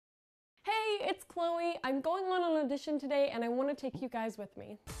it's Chloe. I'm going on an audition today and I want to take you guys with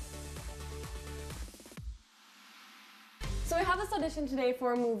me. So I have this audition today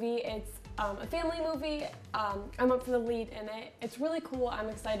for a movie. It's a family movie. I'm up for the lead in it. It's really cool. I'm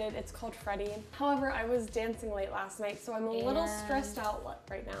excited. It's called Freddie. However, I was dancing late last night, so I'm a little stressed out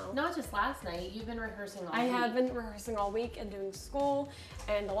right now. Not just last night, you've been rehearsing all week. I have been rehearsing all week and doing school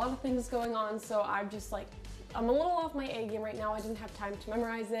and a lot of things going on, so I'm just like, I'm a little off my A game right now. I didn't have time to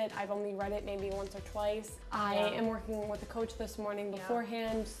memorize it. I've only read it maybe once or twice. I am working with a coach this morning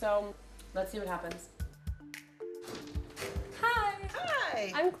beforehand, so. Let's see what happens. Hi.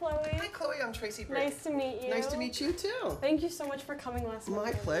 Hi. I'm Chloe. Hi, Chloe. I'm Tracy Britt. Nice to meet you. Nice to meet you, too. Thank you so much for coming last night.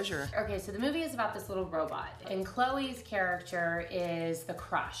 My pleasure. Okay, so the movie is about this little robot, and Chloe's character is the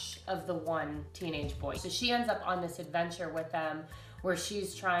crush of the one teenage boy. So she ends up on this adventure with them where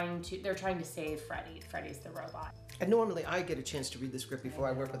they're trying to save Freddie. Freddie's the robot. And normally I get a chance to read the script before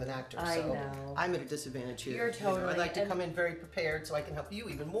I work with an actor, so I'm at a disadvantage here. You're totally. I'd like to come in very prepared so I can help you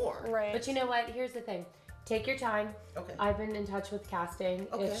even more. Right. But you know what? Here's the thing. Take your time. Okay. I've been in touch with casting.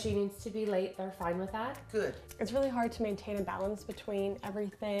 Okay. If she needs to be late, they're fine with that. Good. It's really hard to maintain a balance between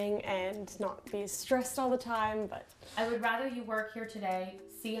everything and not be stressed all the time, but. I would rather you work here today,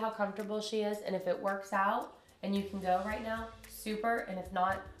 see how comfortable she is, and if it works out and you can go right now, super. And if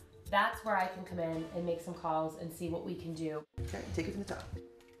not, that's where I can come in and make some calls and see what we can do. Okay, take it from the top.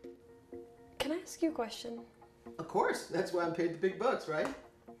 Can I ask you a question? Of course. That's why I'm paid the big bucks, right?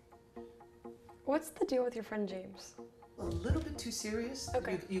 What's the deal with your friend James? A little bit too serious.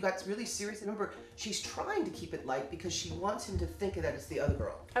 Okay. You got really serious. Remember, she's trying to keep it light because she wants him to think that it's the other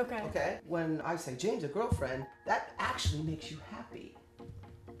girl. Okay. Okay? When I say James, a girlfriend, that actually makes you happy.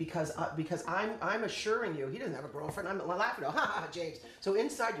 Because I'm assuring you, he doesn't have a girlfriend. I'm laughing, ha ha, James. So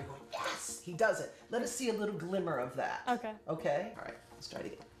inside you're going, yes, he does it. Let us see a little glimmer of that. Okay. Okay? All right, let's try it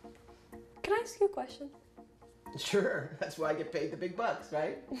again. Can I ask you a question? Sure, that's why I get paid the big bucks,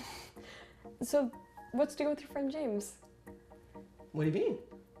 right? So, what's the deal with your friend James? What do you mean?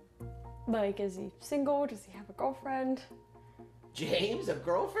 Like, is he single? Does he have a girlfriend? James, a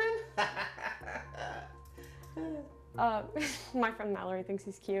girlfriend? My friend Mallory thinks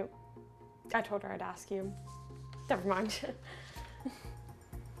he's cute. I told her I'd ask you. Never mind.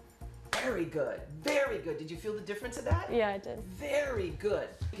 Very good, very good. Did you feel the difference of that? Yeah, I did. Very good.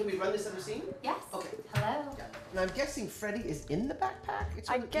 Can we run this other scene? Yes. Okay. Hello. Yeah. And I'm guessing Freddie is in the backpack? It's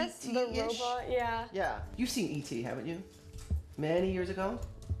I guess the robot, yeah. Yeah. You've seen E.T., haven't you? Many years ago?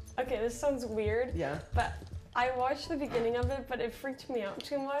 Okay, this sounds weird. Yeah. But I watched the beginning of it, but it freaked me out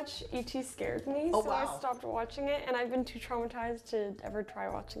too much. E.T. scared me, Oh, so wow. I stopped watching it, and I've been too traumatized to ever try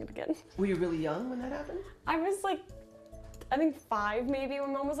watching it again. Were you really young when that happened? I was like, I think 5 maybe,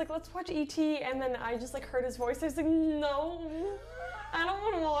 when Mom was like, let's watch E.T., and then I just like heard his voice. I was like, no, I don't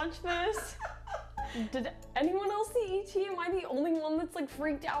want to watch this. Did anyone else see E.T.? Am I the only one that's like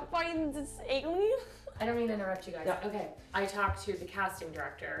freaked out by this alien? I don't mean to interrupt you guys. Yeah. Okay. I talked to the casting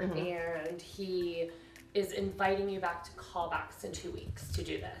director, and he is inviting you back to callbacks in 2 weeks to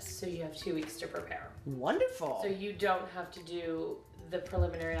do this. So you have 2 weeks to prepare. Wonderful. So you don't have to do the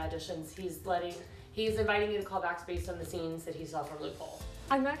preliminary auditions. He's inviting you to callbacks based on the scenes that he saw from Loophole.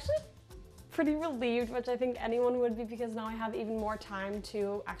 I'm actually pretty relieved, which I think anyone would be, because now I have even more time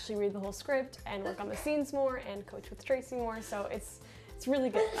to actually read the whole script and work on the scenes more and coach with Tracy more, so it's really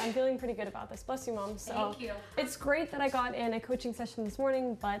good. I'm feeling pretty good about this. Bless you, Mom. So Thank you. It's great that I got in a coaching session this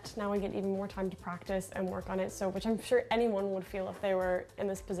morning, but now I get even more time to practice and work on it, so which I'm sure anyone would feel if they were in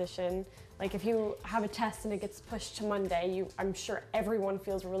this position. Like if you have a test and it gets pushed to Monday, I'm sure everyone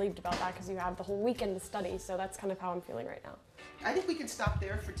feels relieved about that because you have the whole weekend to study, so that's kind of how I'm feeling right now. I think we can stop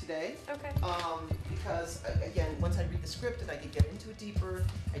there for today. Okay. Because again, once I read the script and I can get into it deeper,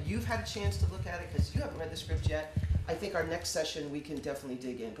 and you've had a chance to look at it because you haven't read the script yet, I think our next session we can definitely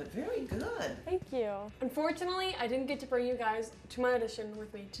dig in. But very good. Thank you. Unfortunately, I didn't get to bring you guys to my audition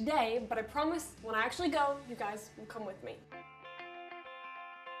with me today, but I promise when I actually go, you guys will come with me.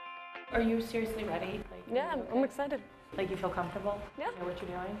 Are you seriously ready? Yeah, I'm excited. Like you feel comfortable? Yeah. You know what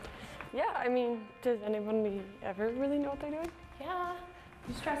you're doing? Yeah, I mean, does anybody ever really know what they're doing? Yeah.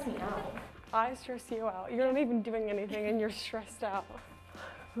 You stress me out. I stress you out. You're not even doing anything and you're stressed out.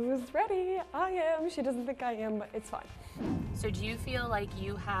 Who's ready? I am. She doesn't think I am, but it's fine. So do you feel like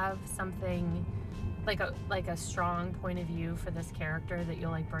you have something, like a strong point of view for this character that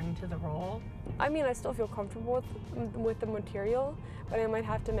you'll like bring to the role? I mean, I still feel comfortable with the material, but I might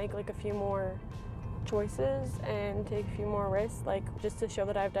have to make like a few more choices and take a few more risks, like just to show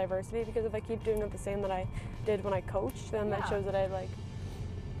that I have diversity, because if I keep doing it the same that I did when I coached, then that shows that I like...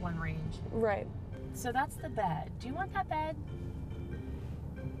 One range. Right. So that's the bed. Do you want that bed?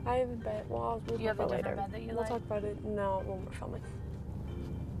 I have a bed. Well, we'll Do you have a talk about different later. bed that you We'll like? talk about it now when we're filming.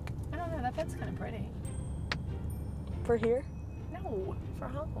 I don't know, that bed's kind of pretty. For here? No, for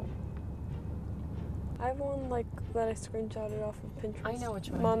home. I have one like that I screenshotted off of Pinterest. I know which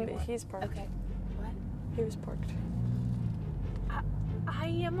one Mom, you want. he's parked. Okay. What? He was parked. I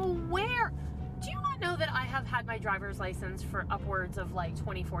am aware. Do you not know that I have had my driver's license for upwards of like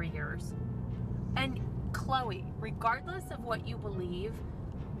 24 years? And Chloe, regardless of what you believe,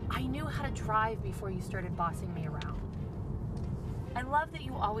 I knew how to drive before you started bossing me around. I love that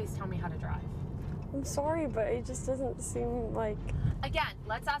you always tell me how to drive. I'm sorry, but it just doesn't seem like... Again,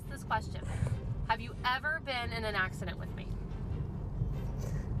 let's ask this question. Have you ever been in an accident with me?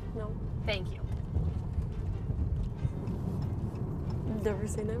 No. Thank you. Never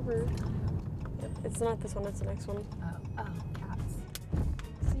say never. It's not this one, it's the next one. Oh, cats.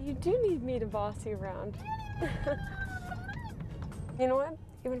 So you do need me to boss you around. You know what?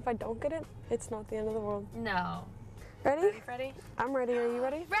 Even if I don't get it, it's not the end of the world. No. Ready? Ready, Freddie? I'm ready. Are you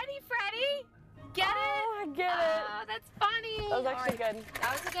ready? Ready, Freddie? Get it? Oh, I get it. Oh, that's funny. That was actually All good.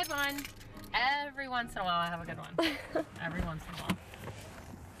 That was a good one. Every once in a while, I have a good one. Every once in a while.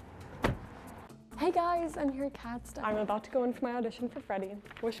 Hey guys, I'm here at Cat's. I'm about to go in for my audition for Freddie.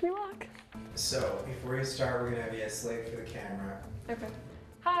 Wish me luck. So, before you start, we're gonna have you as slave for the camera. Okay.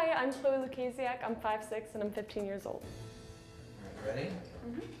 Hi, I'm Chloe Lukasiak. I'm 5'6" and I'm 15 years old. Alright, ready?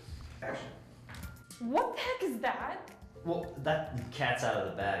 Action. What the heck is that? Well, that cat's out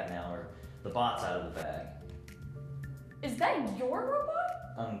of the bag now, or the bot's out of the bag. Is that your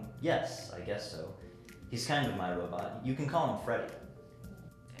robot? Yes, I guess so. He's kind of my robot. You can call him Freddy.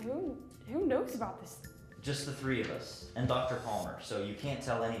 Who knows about this? Just the three of us, and Dr. Palmer, so you can't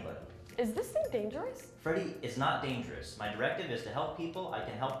tell anybody. Is this thing dangerous? Freddy is not dangerous. My directive is to help people. I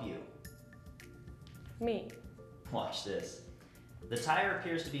can help you. Me. Watch this. The tire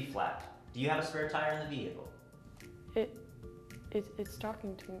appears to be flat. Do you have a spare tire in the vehicle? It's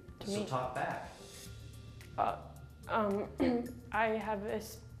talking to So me. talk back. I have a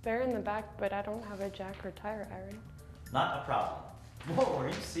spare in the back, but I don't have a jack or tire iron. Not a problem. Whoa, are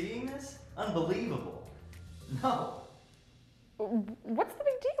you seeing this? Unbelievable. No. What's the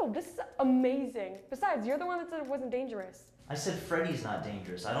big deal? This is amazing. Besides, you're the one that said it wasn't dangerous. I said Freddy's not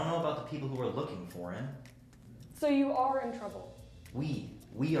dangerous. I don't know about the people who are looking for him. So you are in trouble. We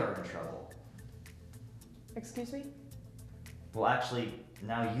are in trouble. Excuse me? Well, actually,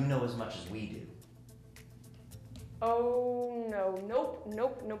 now you know as much as we do. Oh, no.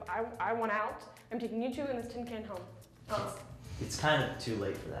 Nope. I want out. I'm taking you two in this tin can home. It's kind of too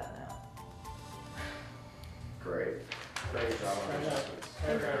late for that now. Great. Great job on the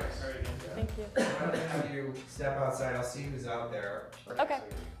Thank you. I'm gonna have you step outside. I'll see who's out there. Okay.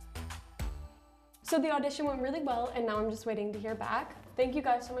 So the audition went really well, and now I'm just waiting to hear back. Thank you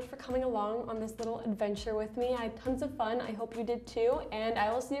guys so much for coming along on this little adventure with me. I had tons of fun. I hope you did too, and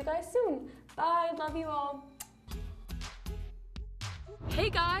I will see you guys soon. Bye, love you all. Hey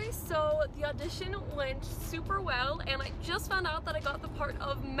guys, so the audition went super well, and I just found out that I got the part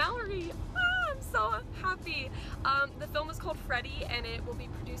of Mallory. I'm so happy. The film is called Freddie, and it will be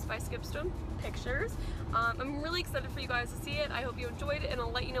produced by Skipstone Pictures. I'm really excited for you guys to see it. I hope you enjoyed it, and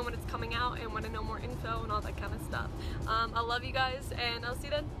I'll let you know when it's coming out and when I know more info and all that kind of stuff. I love you guys, and I'll see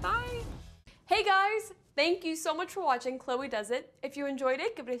you then. Bye! Hey guys! Thank you so much for watching Chloe Does It. If you enjoyed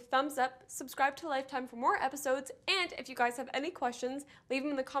it, give it a thumbs up, subscribe to Lifetime for more episodes, and if you guys have any questions, leave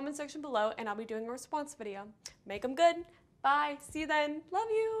them in the comment section below, and I'll be doing a response video. Make them good. Bye. See you then. Love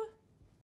you.